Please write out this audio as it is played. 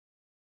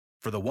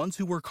For the ones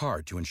who work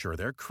hard to ensure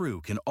their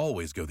crew can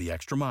always go the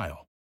extra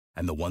mile,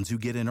 and the ones who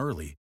get in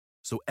early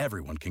so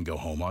everyone can go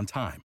home on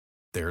time,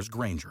 there's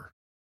Grainger,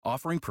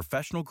 offering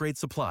professional-grade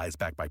supplies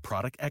backed by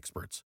product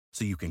experts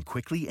so you can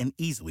quickly and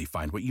easily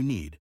find what you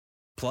need.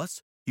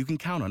 Plus, you can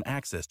count on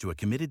access to a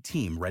committed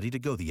team ready to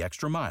go the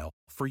extra mile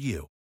for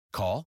you.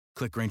 Call,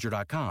 click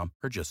Grainger.com,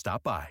 or just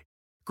stop by.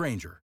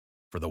 Grainger,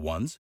 for the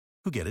ones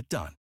who get it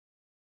done.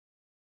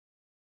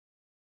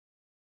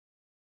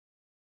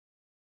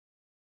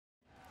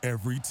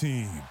 Every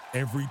team,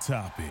 every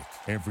topic,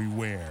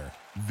 everywhere.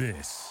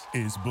 This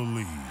is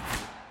Believe.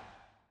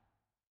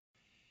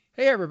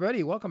 Hey,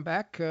 everybody. Welcome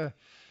back to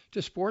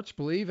Sports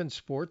Believe and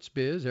Sports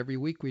Biz. Every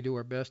week we do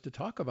our best to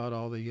talk about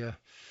all the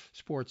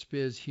sports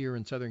biz here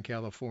in Southern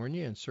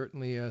California, and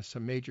certainly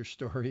some major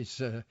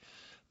stories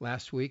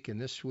last week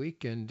and this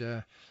week.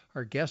 And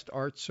our guest,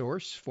 Art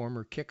Source,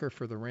 former kicker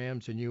for the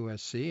Rams and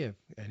USC,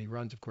 and he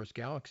runs, of course,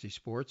 Galaxy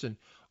Sports. And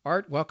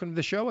Art, welcome to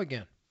the show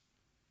again.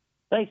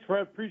 Thanks,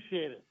 Fred.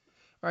 Appreciate it.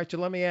 All right, so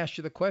let me ask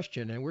you the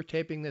question, and we're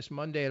taping this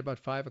Monday at about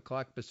 5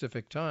 o'clock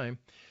Pacific time.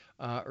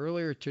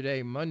 Earlier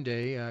today,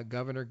 Monday,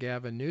 Governor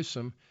Gavin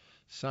Newsom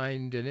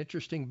signed an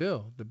interesting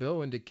bill. The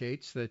bill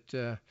indicates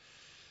that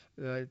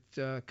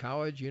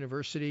college,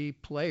 university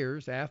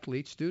players,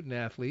 athletes, student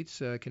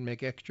athletes can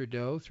make extra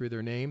dough through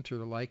their name, through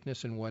their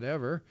likeness, and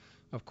whatever.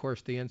 Of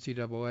course, the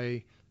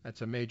NCAA,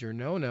 that's a major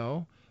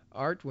no-no.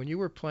 Art, when you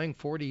were playing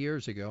 40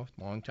 years ago,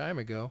 a long time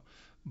ago,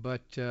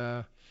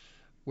 but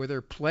were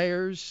there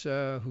players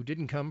who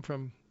didn't come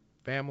from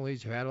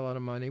families who had a lot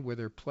of money? Were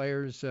there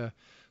players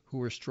who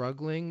were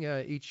struggling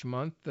each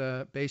month,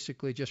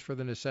 basically just for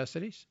the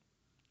necessities?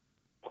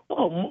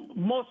 Oh,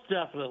 most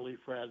definitely,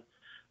 Fred.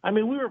 I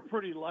mean, we were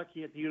pretty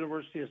lucky at the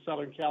University of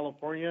Southern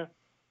California.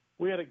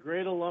 We had a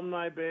great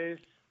alumni base.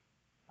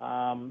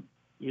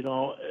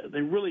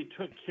 They really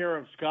took care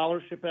of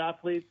scholarship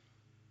athletes.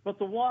 But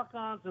the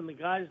walk-ons and the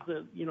guys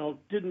that,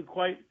 didn't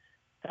quite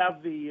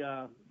have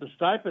the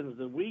stipends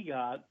that we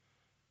got,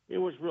 it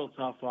was real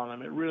tough on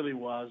them. It really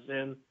was.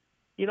 And,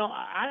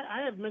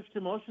 I have mixed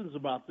emotions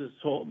about this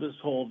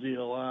whole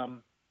deal.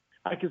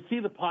 I can see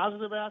the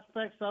positive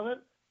aspects of it.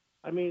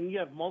 I mean, you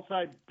have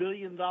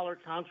multi-billion-dollar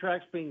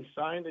contracts being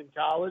signed in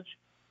college.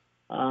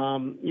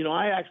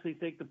 I actually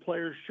think the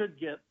players should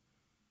get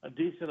a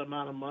decent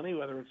amount of money,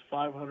 whether it's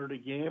 $500 a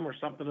game or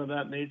something of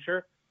that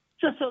nature,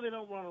 just so they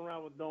don't run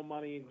around with no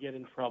money and get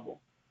in trouble.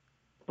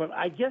 But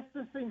I guess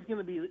this thing's going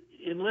to be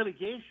in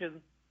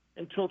litigation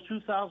until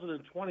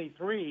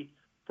 2023,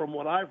 from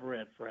what I've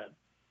read, Fred.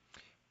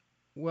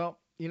 Well,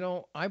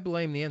 I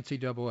blame the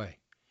NCAA.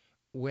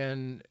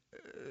 When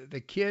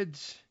the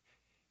kids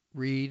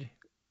read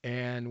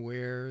and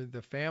where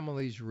the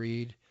families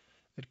read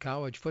that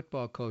college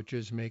football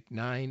coaches make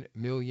 $9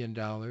 million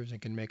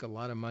and can make a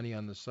lot of money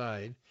on the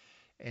side,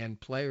 and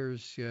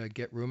players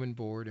get room and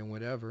board and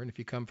whatever, and if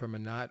you come from a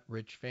not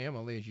rich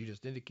family, as you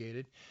just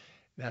indicated,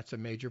 that's a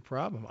major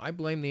problem. I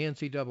blame the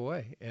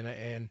NCAA,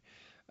 and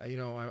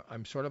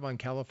I'm sort of on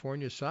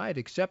California's side,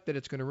 except that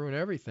it's going to ruin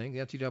everything. The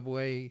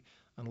NCAA,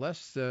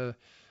 unless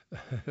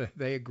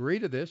they agree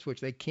to this, which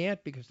they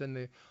can't, because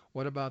then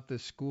what about the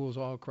schools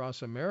all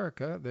across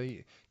America?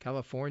 The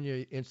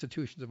California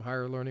institutions of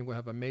higher learning will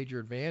have a major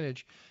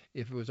advantage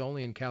if it was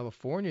only in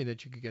California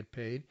that you could get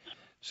paid.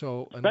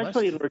 So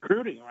especially in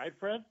recruiting, right,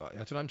 Fred?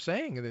 That's what I'm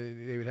saying.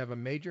 They would have a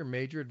major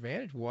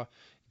advantage. If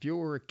you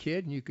were a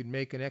kid and you could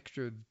make an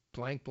extra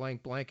blank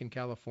in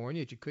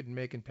California that you couldn't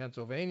make in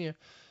Pennsylvania,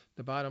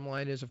 the bottom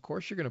line is, of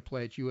course, you're going to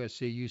play at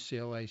USC,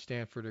 UCLA,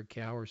 Stanford, or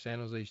Cal, or San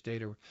Jose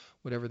State, or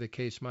whatever the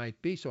case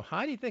might be. So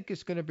how do you think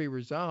it's going to be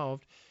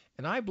resolved?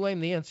 And I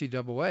blame the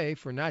NCAA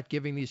for not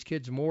giving these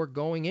kids more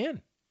going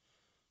in.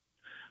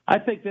 I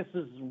think this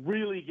is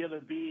really going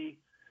to be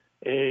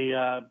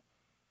a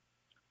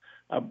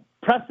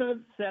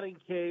precedent-setting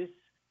case.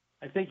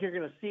 I think you're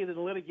going to see it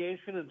in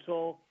litigation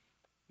until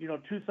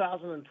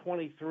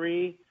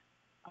 2023.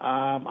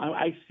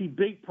 I see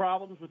big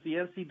problems with the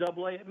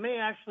NCAA. It may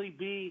actually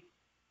be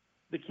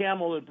the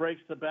camel that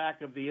breaks the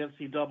back of the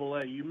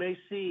NCAA. You may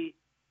see,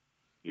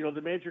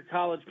 the major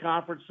college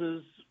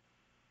conferences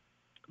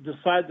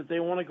decide that they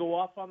want to go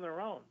off on their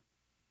own.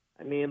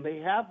 I mean, they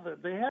have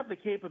the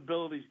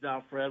capabilities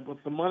now, Fred,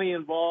 with the money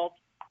involved.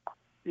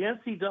 The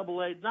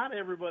NCAA, not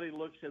everybody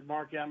looks at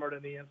Mark Emmert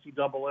and the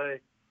NCAA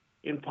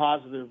in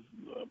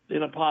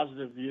a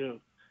positive view.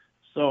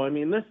 So, I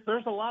mean,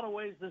 there's a lot of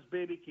ways this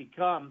baby could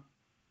come.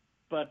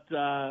 But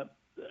I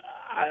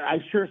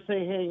sure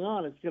say hang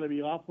on. It's going to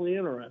be awfully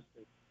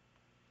interesting.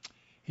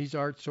 He's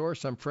Art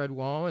Source. I'm Fred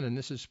Wallen, and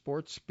this is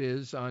Sports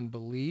Biz on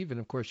Believe. And,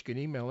 of course, you can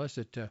email us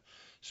at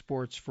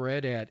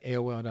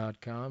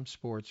sportsfred@aol.com,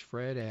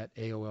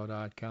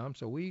 sportsfred@aol.com.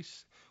 So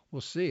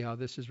we'll see how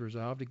this is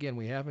resolved. Again,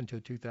 we have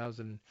until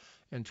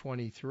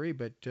 2023,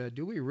 but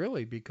do we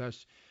really?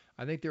 Because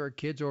I think there are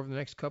kids over the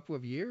next couple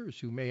of years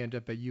who may end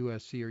up at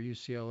USC or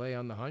UCLA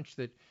on the hunch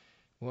that,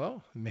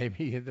 well,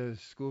 maybe the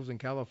schools in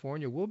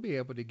California will be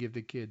able to give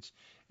the kids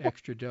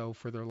extra dough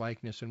for their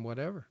likeness and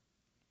whatever.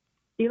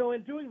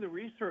 In doing the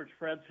research,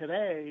 Fred,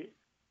 today,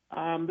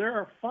 There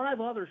are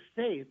 5 other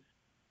states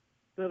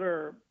that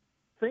are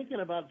thinking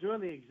about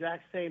doing the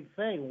exact same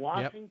thing.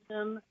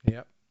 Washington,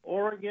 Yep.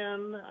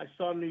 Oregon. I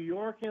saw New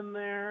York in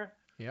there.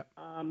 Yep.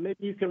 Maybe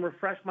you can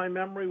refresh my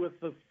memory with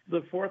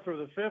the fourth or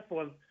the fifth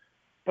one.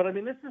 But I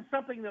mean, this is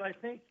something that I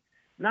think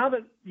now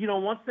that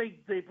once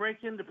they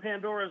break into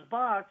Pandora's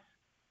box,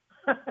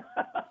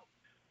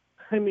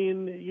 I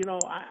mean,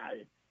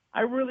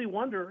 I really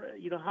wonder,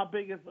 how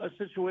big a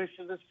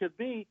situation this could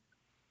be,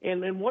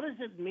 and what does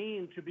it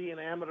mean to be an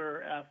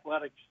amateur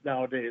athletics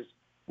nowadays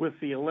with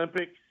the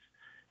Olympics?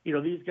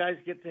 These guys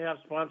get to have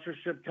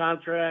sponsorship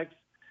contracts.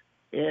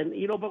 And,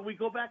 but we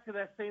go back to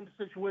that same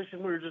situation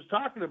we were just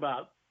talking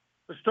about.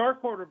 The star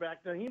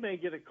quarterback, now he may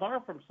get a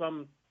car from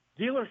some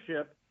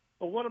dealership,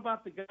 but what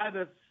about the guy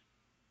that's,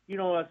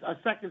 a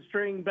second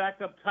string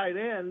backup tight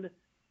end?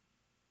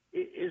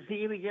 Is he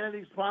going to get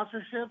any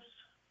sponsorships?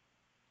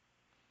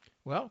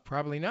 Well,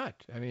 probably not.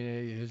 I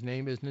mean, his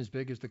name isn't as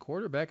big as the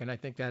quarterback, and I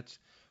think that's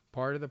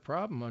part of the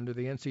problem. Under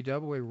the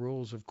NCAA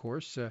rules, of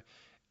course,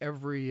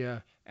 every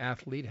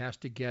athlete has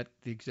to get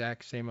the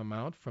exact same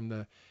amount from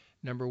the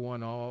number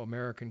one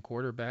All-American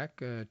quarterback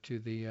to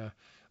the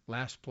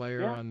last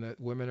player on the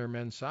women or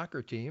men's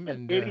soccer team.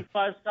 And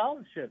 85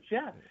 scholarships,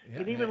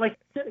 and even like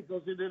you said, it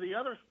goes into the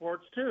other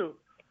sports too.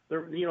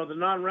 The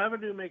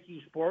non-revenue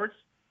making sports,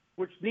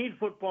 which need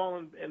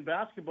football and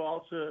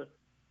basketball to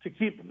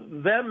keep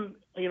them,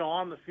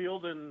 on the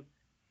field and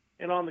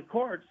on the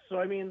courts. So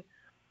I mean,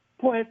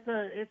 boy,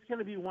 it's going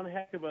to be one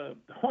heck of a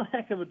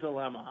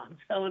dilemma. I'm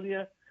telling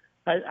you,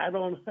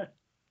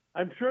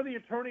 I'm sure the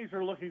attorneys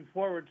are looking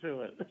forward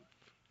to it.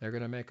 They're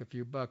going to make a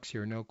few bucks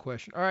here, no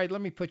question. All right,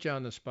 let me put you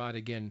on the spot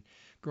again.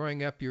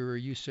 Growing up, you were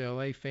a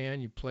UCLA fan.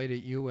 You played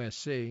at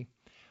USC.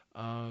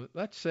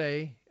 Let's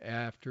say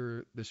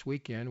after this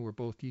weekend, where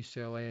both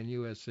UCLA and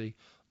USC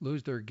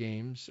lose their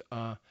games,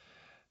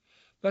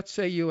 let's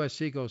say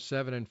USC goes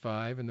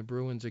 7-5, and the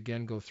Bruins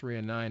again go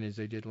 3-9 as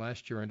they did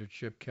last year under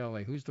Chip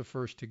Kelly. Who's the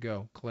first to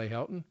go, Clay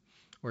Helton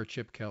or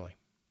Chip Kelly?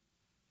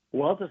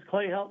 Well, does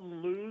Clay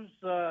Helton lose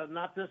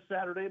not this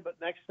Saturday,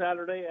 but next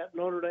Saturday at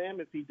Notre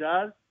Dame? If he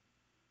does,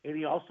 and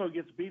he also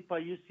gets beat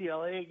by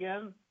UCLA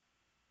again,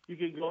 you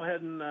can go ahead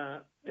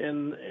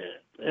and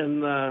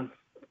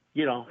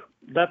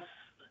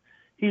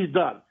he's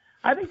done.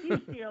 I think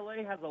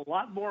UCLA has a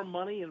lot more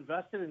money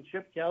invested in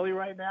Chip Kelly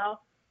right now,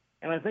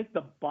 and I think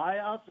the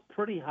buyout's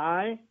pretty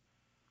high.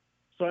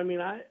 So I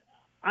mean,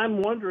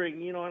 I'm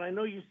wondering, and I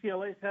know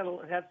UCLA's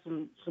had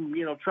some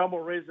trouble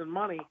raising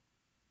money.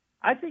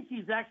 I think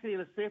he's actually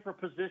in a safer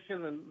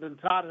position than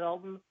Todd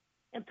Helton,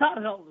 and Todd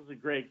Helton is a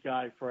great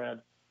guy,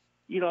 Fred.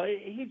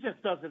 He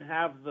just doesn't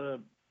have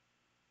the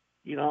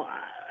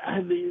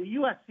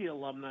USC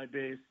alumni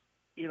base.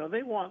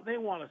 They want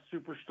a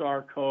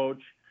superstar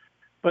coach,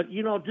 but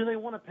do they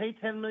want to pay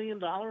 $10 million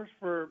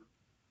for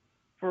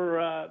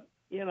a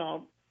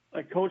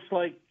coach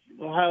like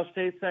Ohio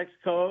State's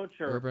ex-coach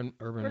or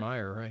Urban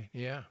Meyer, right?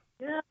 Yeah.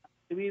 Yeah.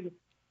 I mean,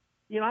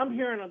 I'm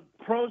hearing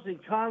pros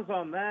and cons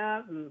on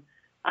that, and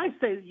I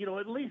say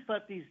at least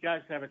let these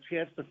guys have a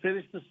chance to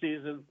finish the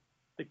season.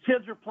 The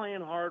kids are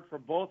playing hard for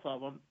both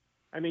of them.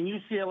 I mean,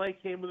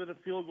 UCLA came within a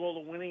field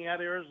goal of winning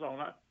at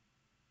Arizona.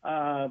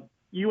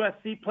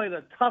 USC played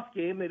a tough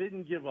game. They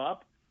didn't give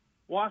up.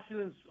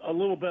 Washington's a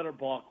little better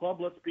ball club,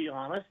 let's be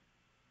honest.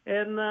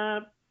 And,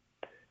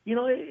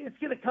 it's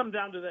going to come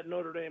down to that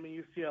Notre Dame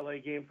and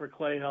UCLA game for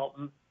Clay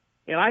Helton.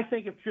 And I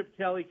think if Chip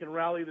Kelly can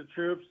rally the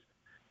troops,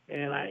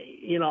 and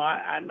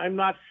I'm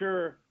not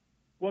sure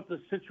what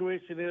the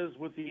situation is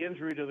with the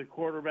injury to the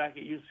quarterback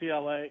at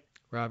UCLA.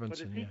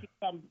 Robinson, but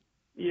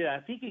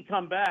if he can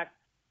come back,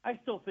 I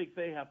still think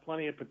they have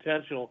plenty of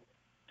potential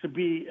to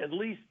be at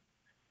least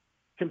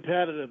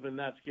competitive in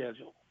that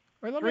schedule.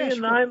 Right,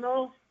 3-9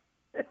 though.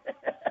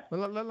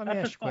 Well, let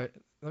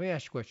me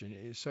ask you a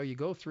question. So you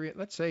go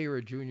let's say you're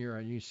a junior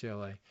on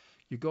UCLA.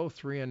 You go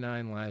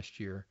 3-9 last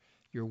year.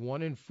 You're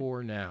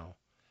 1-4 now.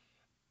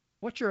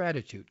 What's your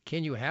attitude?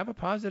 Can you have a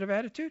positive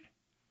attitude?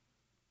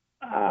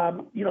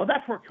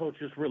 That's where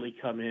coaches really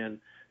come in.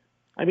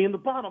 I mean, the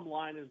bottom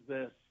line is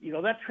this,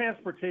 that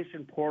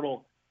transportation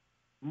portal,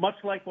 much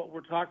like what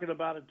we're talking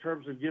about in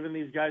terms of giving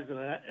these guys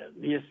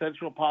the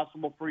essential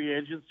possible free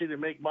agency to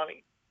make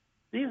money.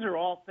 These are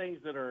all things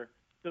that are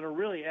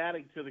really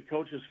adding to the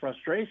coaches'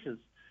 frustrations.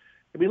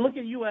 I mean, look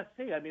at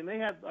USC. I mean, they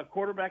had a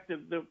quarterback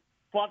that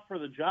fought for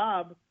the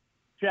job,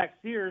 Jack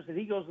Sears, and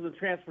he goes to the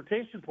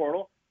transportation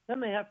portal. Then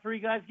they have 3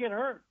 guys get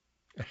hurt.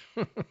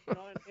 And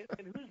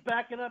who's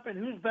backing up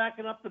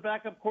the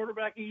backup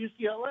quarterback at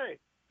UCLA?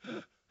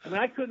 I mean,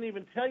 I couldn't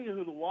even tell you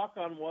who the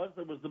walk-on was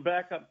that was the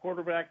backup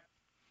quarterback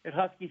at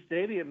Husky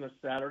Stadium this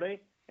Saturday,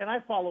 and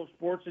I follow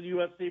sports at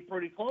USC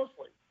pretty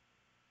closely.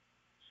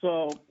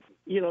 So,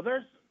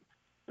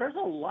 there's a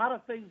lot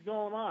of things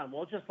going on.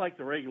 Well, just like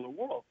the regular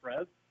world,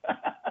 Fred.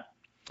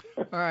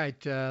 All right,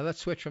 let's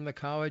switch from the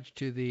college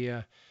to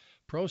the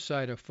pro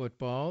side of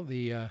football.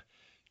 The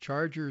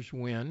Chargers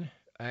win.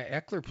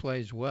 Eckler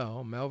plays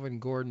well. Melvin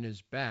Gordon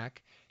is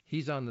back.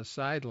 He's on the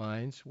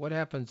sidelines. What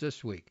happens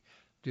this week?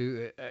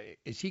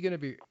 Is he going to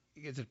be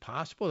is it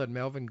possible that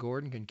Melvin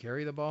Gordon can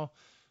carry the ball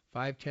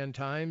 5, 10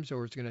 times,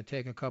 or it's going to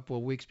take a couple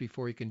of weeks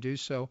before he can do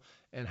so?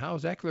 And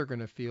how's Eckler going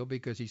to feel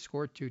because he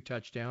scored 2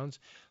 touchdowns,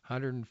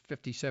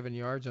 157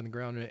 yards on the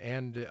ground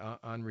and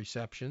on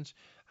receptions?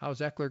 How's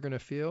Eckler going to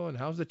feel, and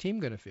how's the team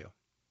going to feel?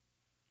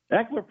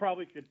 Eckler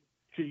probably could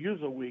use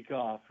a week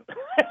off.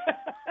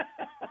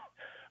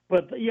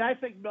 But yeah, I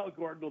think Mel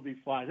Gordon will be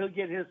fine. He'll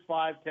get his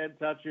 5, 10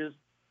 touches.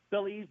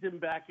 They'll ease him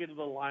back into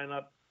the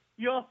lineup.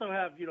 You also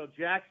have,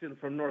 Jackson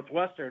from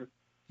Northwestern,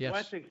 Yes. who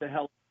I think is a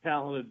hell of a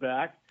talented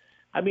back.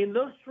 I mean,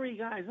 those three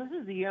guys. This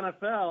is the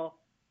NFL,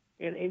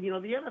 and the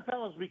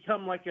NFL has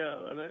become like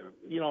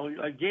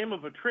a game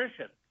of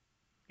attrition.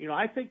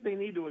 I think they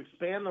need to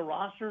expand the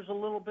rosters a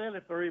little bit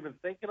if they're even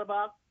thinking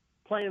about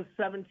playing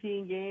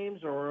 17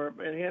 games or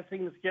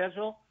enhancing the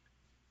schedule.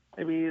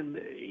 I mean,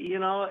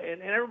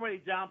 and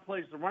everybody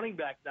downplays the running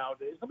back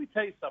nowadays. Let me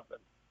tell you something.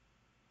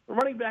 The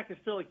running back is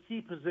still a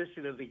key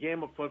position in the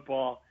game of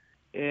football,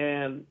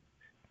 and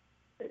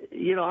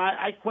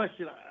I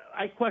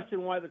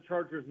question why the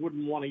Chargers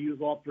wouldn't want to use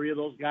all three of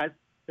those guys.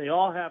 They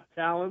all have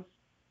talents,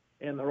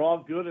 and they're all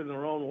good in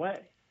their own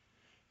way.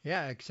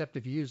 Yeah, except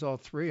if you use all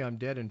three, I'm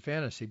dead in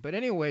fantasy. But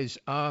anyways,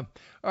 all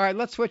right,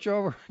 let's switch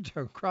over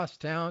to across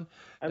town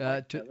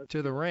to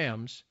the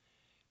Rams.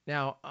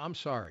 Now, I'm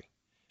sorry.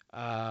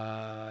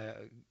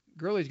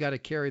 Gurley's got to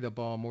carry the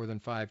ball more than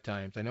 5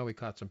 times. I know he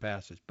caught some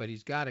passes, but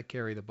he's got to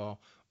carry the ball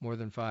more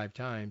than 5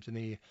 times. And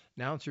the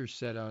announcers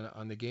said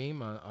on the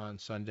game on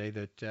Sunday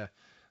that,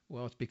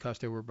 it's because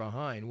they were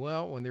behind.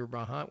 Well, when they were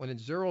behind, when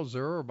it's 0-0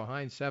 or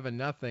behind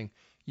 7-0,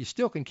 you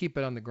still can keep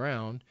it on the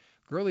ground.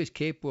 Gurley's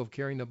capable of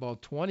carrying the ball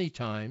 20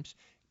 times.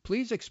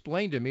 Please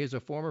explain to me, as a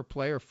former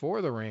player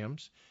for the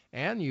Rams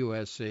and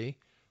USC,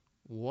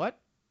 what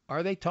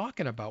are they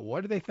talking about?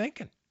 What are they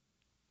thinking?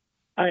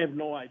 I have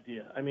no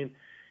idea. I mean,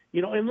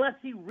 unless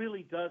he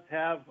really does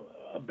have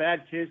a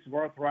bad case of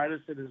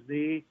arthritis in his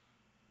knee,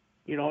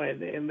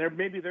 and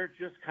they're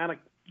just kind of,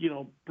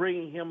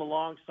 bringing him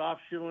along,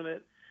 soft shoeing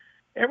it.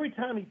 Every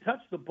time he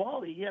touched the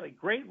ball, he had a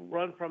great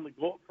run from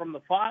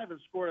the 5 and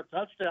scored a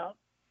touchdown.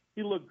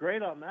 He looked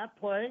great on that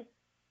play.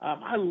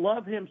 I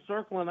love him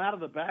circling out of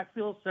the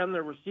backfield, send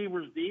their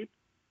receivers deep,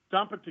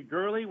 dump it to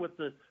Gurley with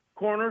the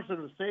corners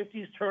and the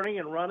safeties turning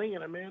and running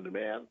in a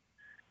man-to-man.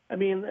 I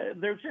mean,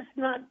 they're just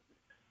not –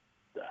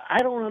 I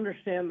don't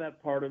understand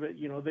that part of it.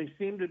 They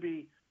seem to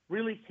be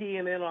really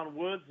keying in on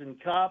Woods and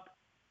Kupp.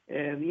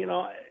 And,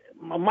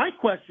 my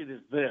question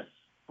is this,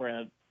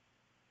 Fred,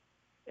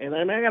 and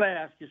I got to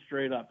ask you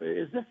straight up.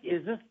 Is this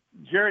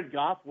Jared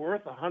Goff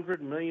worth $100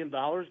 million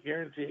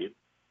guaranteed?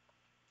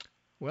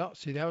 Well,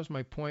 see, that was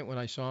my point when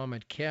I saw him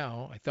at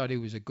Cal. I thought he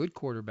was a good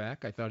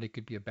quarterback. I thought he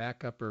could be a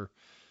backup or,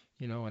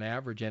 an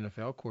average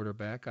NFL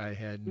quarterback. I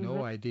had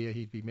no idea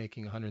he'd be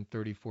making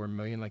 $134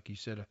 million, like you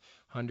said,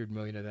 $100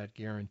 million of that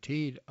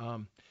guaranteed.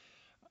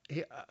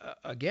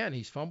 Again,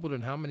 he's fumbled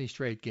in how many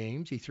straight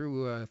games? He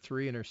threw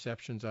 3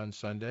 interceptions on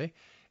Sunday,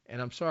 and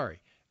I'm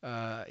sorry.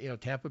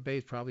 Tampa Bay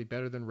is probably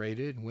better than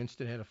rated.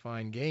 Winston had a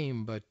fine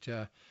game, but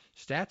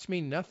stats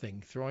mean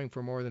nothing. Throwing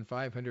for more than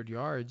 500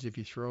 yards if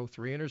you throw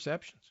 3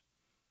 interceptions.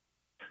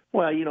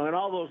 Well, and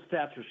all those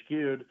stats are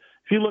skewed.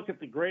 If you look at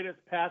the greatest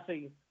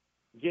passing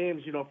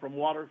games, from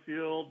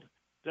Waterfield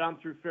down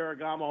through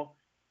Ferragamo,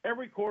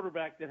 every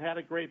quarterback that had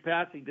a great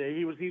passing day,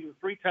 he was either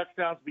 3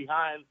 touchdowns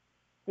behind,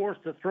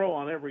 forced to throw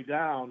on every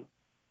down.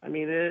 I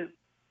mean,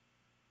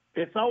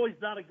 it's always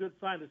not a good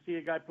sign to see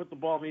a guy put the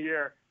ball in the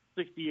air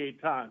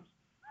 68 times.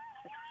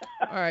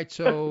 All right,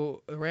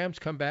 so the Rams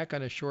come back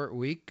on a short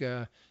week.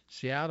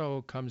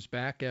 Seattle comes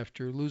back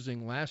after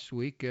losing last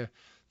week,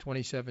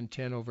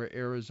 27-10 over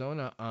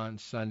Arizona on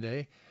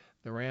Sunday.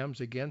 The Rams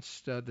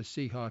against the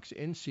Seahawks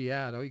in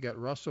Seattle. You got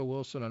Russell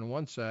Wilson on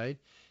one side.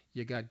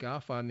 You got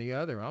Goff on the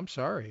other. I'm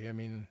sorry. I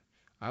mean,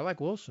 I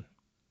like Wilson.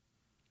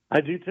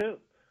 I do too.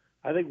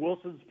 I think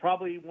Wilson's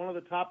probably one of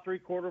the top 3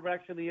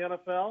 quarterbacks in the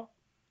NFL.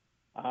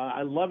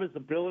 I love his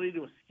ability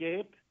to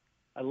escape.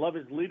 I love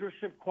his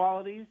leadership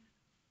qualities.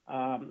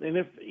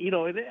 And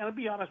I'll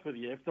be honest with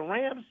you,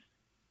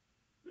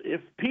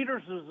 if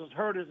Peters is as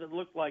hurt as it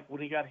looked like when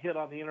he got hit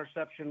on the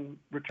interception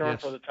return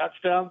for the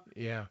touchdown,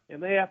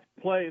 and they have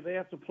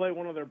to play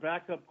one of their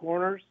backup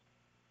corners,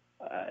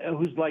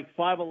 who's like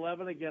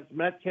 5'11" against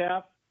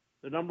Metcalf,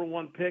 the number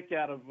 1 pick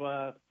out of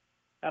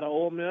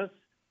Ole Miss.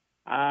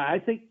 I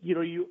think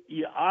you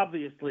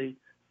obviously,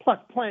 plus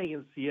playing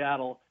in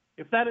Seattle,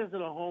 if that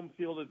isn't a home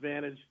field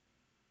advantage,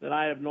 then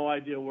I have no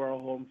idea where a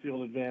home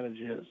field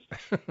advantage is.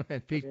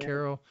 And Pete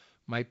Carroll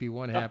might be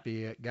one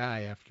happy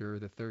guy after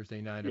the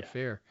Thursday night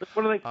affair.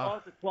 What do they call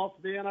it? The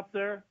 12th man up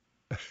there?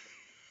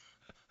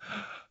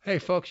 Hey,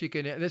 folks,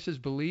 this is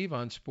Believe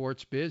on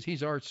Sports Biz.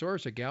 He's Art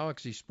Source at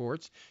Galaxy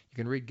Sports. You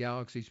can read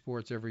Galaxy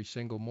Sports every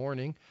single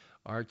morning.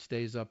 Art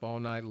stays up all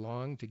night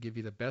long to give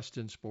you the best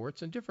in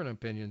sports and different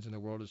opinions in the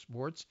world of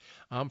sports.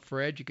 I'm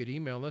Fred. You could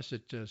email us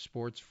at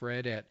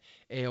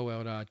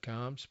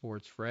sportsfred@aol.com,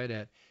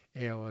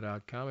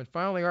 sportsfred@aol.com. And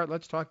finally, Art,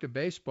 let's talk to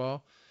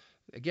baseball.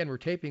 Again, we're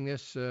taping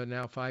this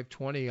now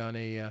 5:20 on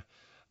a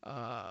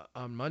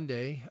on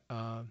Monday,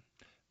 the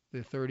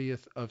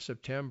 30th of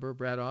September.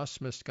 Brad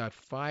Ausmus got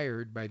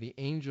fired by the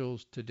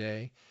Angels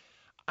today.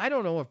 I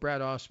don't know if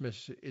Brad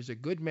Ausmus is a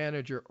good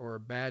manager or a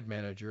bad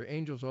manager.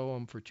 Angels owe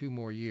him for 2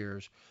 more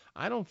years.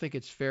 I don't think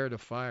it's fair to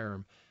fire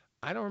him.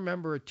 I don't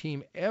remember a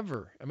team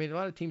ever. I mean, a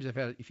lot of teams have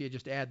had, if you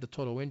just add the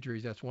total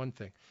injuries, that's one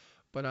thing.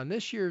 But on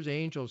this year's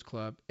Angels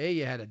club, A,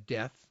 you had a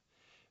death.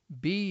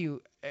 B,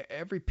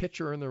 every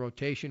pitcher in the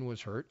rotation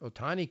was hurt.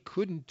 Ohtani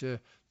couldn't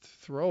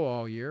throw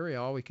all year.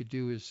 All he could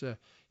do is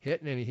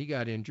hit, and he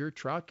got injured.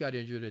 Trout got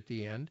injured at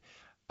the end.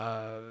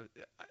 Uh,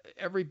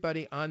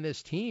 Everybody on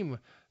this team,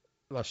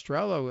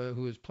 Lastrello,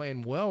 who was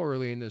playing well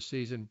early in the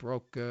season,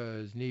 broke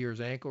his knee or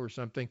his ankle or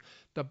something.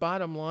 The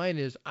bottom line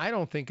is, I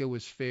don't think it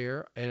was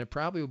fair, and it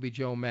probably will be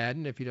Joe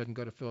Madden if he doesn't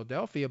go to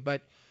Philadelphia.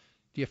 But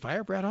do you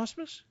fire Brad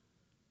Ausmus?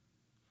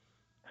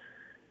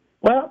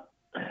 Well,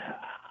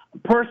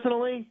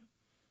 personally,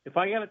 if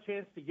I got a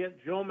chance to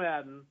get Joe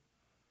Madden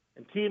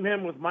and team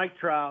him with Mike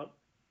Trout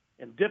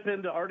and dip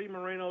into Artie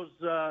Moreno's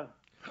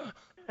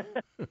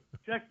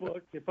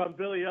checkbook, if I'm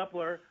Billy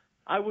Epler,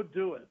 I would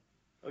do it,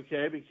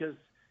 okay? Because,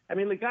 I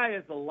mean, the guy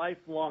is a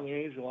lifelong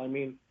Angel. I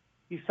mean,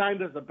 he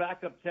signed as a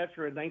backup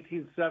catcher in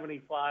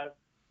 1975,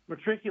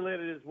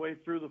 matriculated his way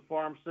through the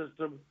farm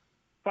system,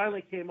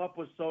 finally came up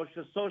with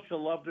Scioscia. Scioscia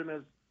loved him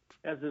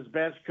as his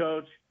bench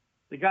coach.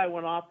 The guy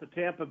went off to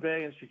Tampa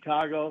Bay and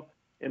Chicago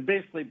and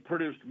basically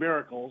produced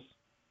miracles.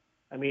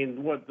 I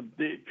mean,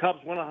 the Cubs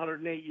went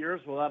 108 years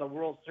without a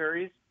World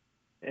Series,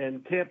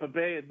 and Tampa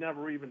Bay had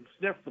never even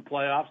sniffed the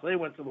playoffs. They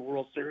went to the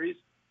World Series,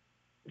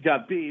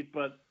 got beat,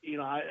 but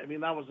I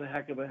mean that was a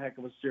heck of a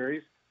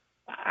series.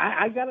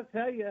 I got to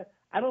tell you,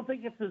 I don't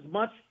think it's as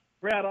much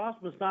Brad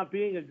Ausmus not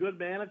being a good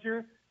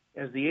manager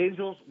as the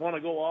Angels want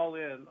to go all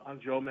in on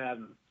Joe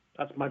Madden.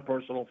 That's my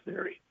personal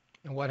theory.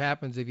 And what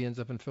happens if he ends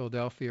up in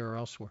Philadelphia or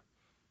elsewhere?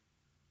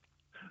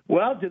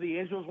 Well, do the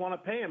Angels want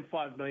to pay him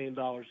 $5 million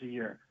a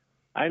year?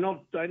 I know.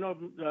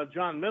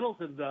 John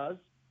Middleton does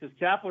because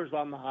Kapler's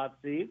on the hot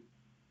seat.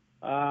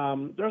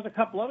 There's a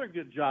couple other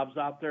good jobs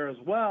out there as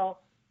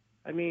well.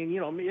 I mean,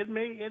 it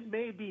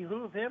may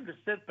behoove him to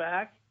sit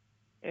back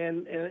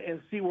and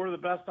see where the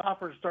best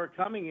offers start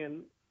coming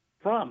in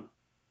from.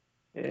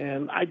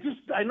 And I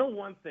know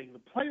one thing: the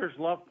players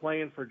love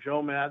playing for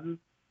Joe Madden,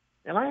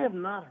 and I have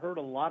not heard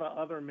a lot of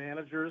other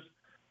managers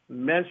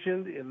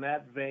mentioned in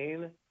that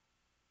vein.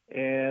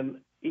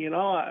 And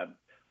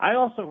I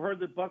also heard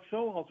that Buck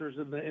Showalter's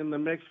in the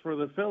mix for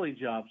the Philly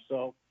job.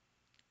 So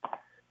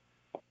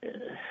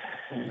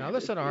now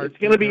listen, Art, it's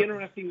going to be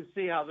interesting to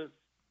see how this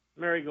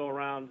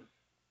merry-go-round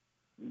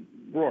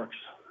works.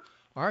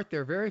 Art,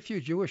 there are very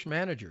few Jewish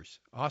managers.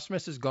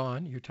 Ausmus is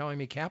gone. You're telling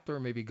me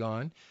Kapler may be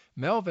gone.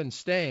 Melvin's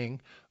staying,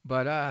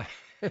 but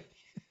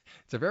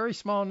it's a very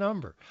small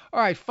number. All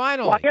right,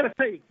 finally. Well, I got to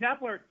tell you,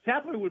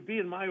 Kapler would be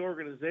in my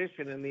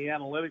organization in the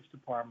analytics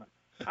department.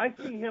 I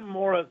see him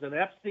more as an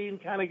Epstein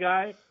kind of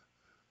guy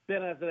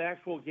than as an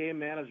actual game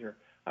manager.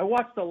 I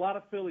watched a lot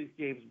of Phillies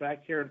games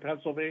back here in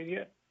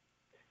Pennsylvania,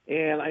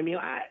 and I mean,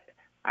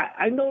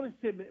 I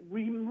noticed him.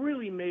 We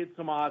really made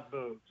some odd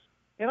moves,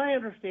 and I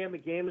understand the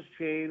game has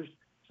changed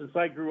since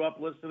I grew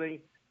up listening.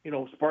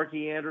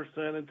 Sparky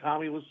Anderson and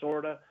Tommy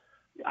Lasorda.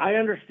 I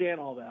understand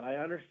all that. I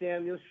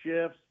understand the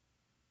shifts,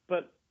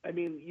 but I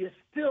mean, you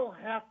still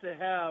have to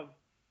have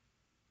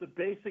the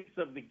basics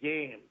of the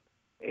game.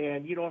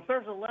 And, if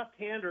there's a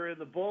left-hander in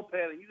the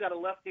bullpen and you got a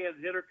left-handed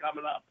hitter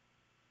coming up,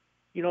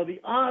 the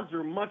odds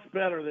are much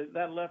better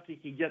that lefty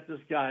can get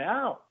this guy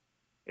out.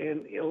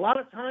 And a lot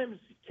of times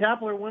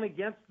Kapler went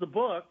against the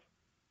book.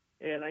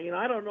 And,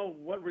 I don't know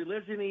what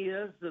religion he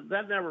is.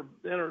 That never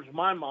enters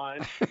my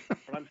mind.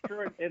 But I'm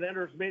sure it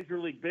enters Major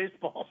League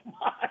Baseball's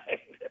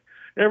mind.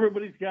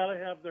 Everybody's got to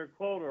have their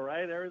quota,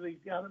 right?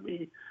 Everything's got to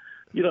be,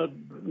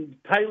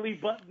 tightly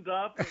buttoned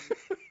up.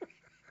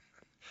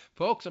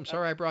 Folks, I'm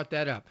sorry I brought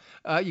that up.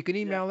 You can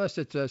email us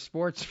at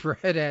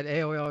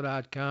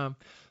sportsfred@aol.com.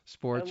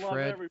 Sportsfred. I love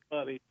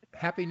everybody.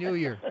 Happy New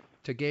Year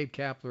to Gabe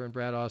Kapler and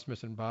Brad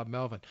Ausmus and Bob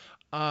Melvin.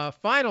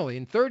 Finally,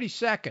 in 30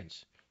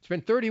 seconds, it's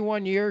been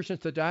 31 years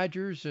since the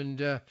Dodgers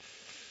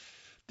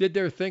did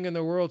their thing in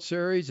the World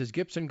Series as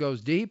Gibson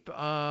goes deep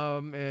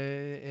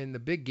in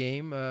the big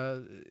game.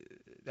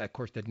 Of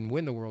course, they didn't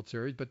win the World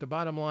Series, but the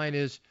bottom line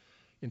is,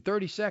 in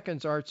 30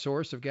 seconds, Art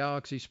Source of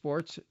Galaxy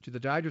Sports, do the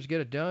Dodgers get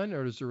it done,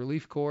 or does the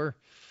relief corps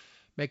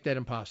make that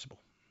impossible?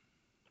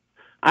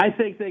 I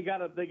think they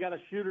got a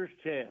shooter's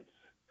chance.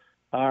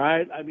 All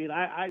right. I mean,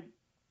 I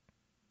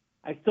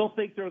still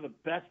think they're the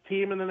best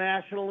team in the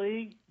National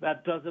League.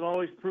 That doesn't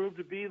always prove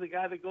to be the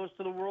guy that goes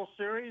to the World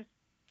Series.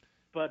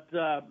 But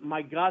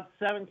my God,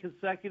 7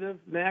 consecutive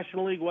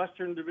National League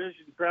Western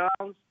Division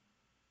crowns,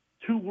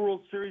 2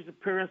 World Series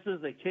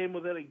appearances. They came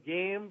within a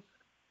game.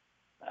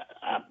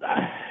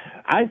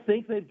 I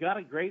think they've got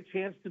a great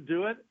chance to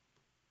do it.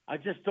 I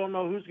just don't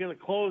know who's going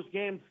to close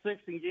Game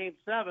 6 and Game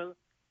 7.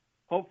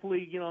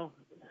 Hopefully,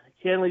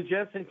 Kenley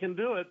Jensen can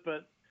do it,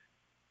 but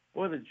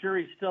boy, the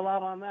jury's still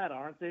out on that,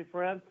 aren't they,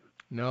 Fred?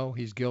 No,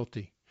 he's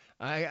guilty.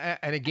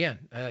 And again,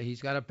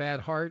 he's got a bad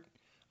heart.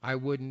 I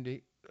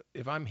wouldn't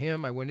if I'm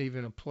him, I wouldn't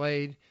even have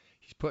played.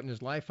 He's putting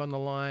his life on the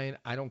line.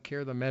 I don't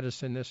care the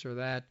medicine, this or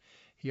that.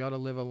 He ought to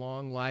live a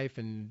long life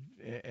and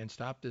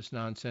stop this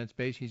nonsense.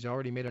 He's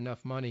already made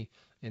enough money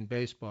in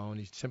baseball, and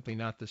he's simply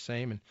not the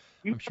same. And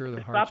You I'm sure want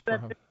the him to heart's stop that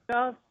for him.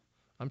 Michigas?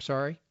 I'm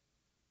sorry.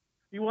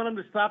 You want him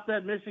to stop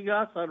that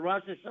Michigas on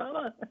Rosh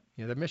Hashanah?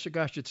 Yeah, the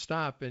Michigan should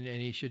stop, and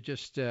he should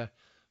just.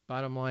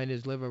 Bottom line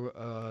is live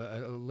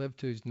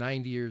to his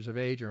 90 years of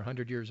age or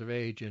 100 years of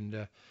age,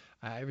 and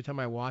every time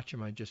I watch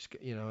him, I just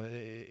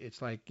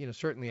it's like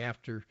certainly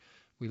after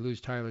we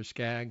lose Tyler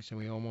Skaggs and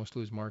we almost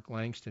lose Mark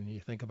Langston, you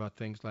think about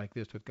things like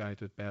this with guys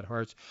with bad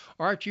hearts.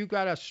 Art, you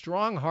got a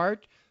strong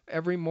heart.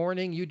 Every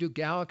morning you do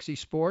Galaxy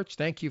Sports.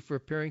 Thank you for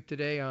appearing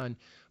today on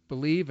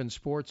Believe in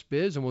Sports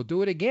Biz, and we'll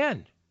do it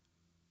again.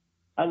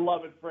 I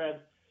love it,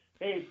 Fred.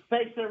 Hey,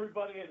 thanks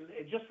everybody,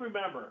 and just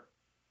remember,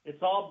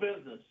 it's all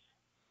business.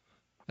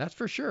 That's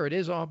for sure. It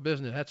is all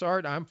business. That's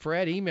Art. I'm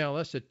Fred. Email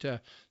us at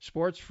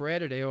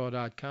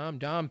sportsfred@aol.com.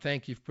 Dom,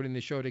 thank you for putting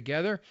the show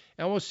together.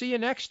 And we'll see you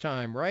next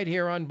time right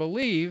here on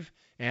Believe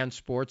and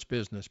Sports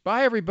Business.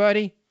 Bye,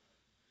 everybody.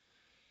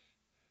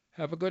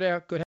 Have a good.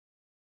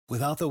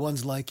 Without the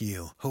ones like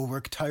you, who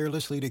work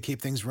tirelessly to keep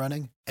things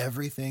running,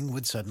 everything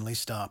would suddenly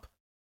stop.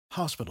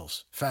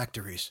 Hospitals,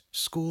 factories,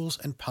 schools,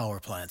 and power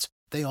plants,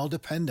 they all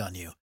depend on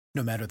you.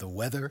 No matter the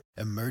weather,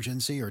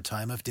 emergency, or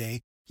time of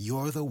day,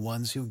 you're the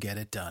ones who get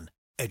it done.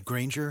 At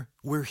Grainger,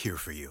 we're here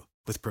for you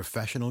with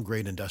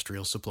professional-grade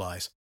industrial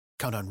supplies.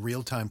 Count on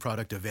real-time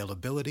product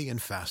availability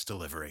and fast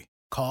delivery.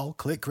 Call,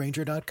 click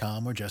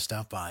Grainger.com, or just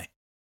stop by.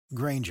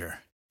 Grainger,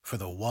 for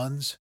the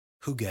ones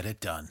who get it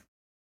done.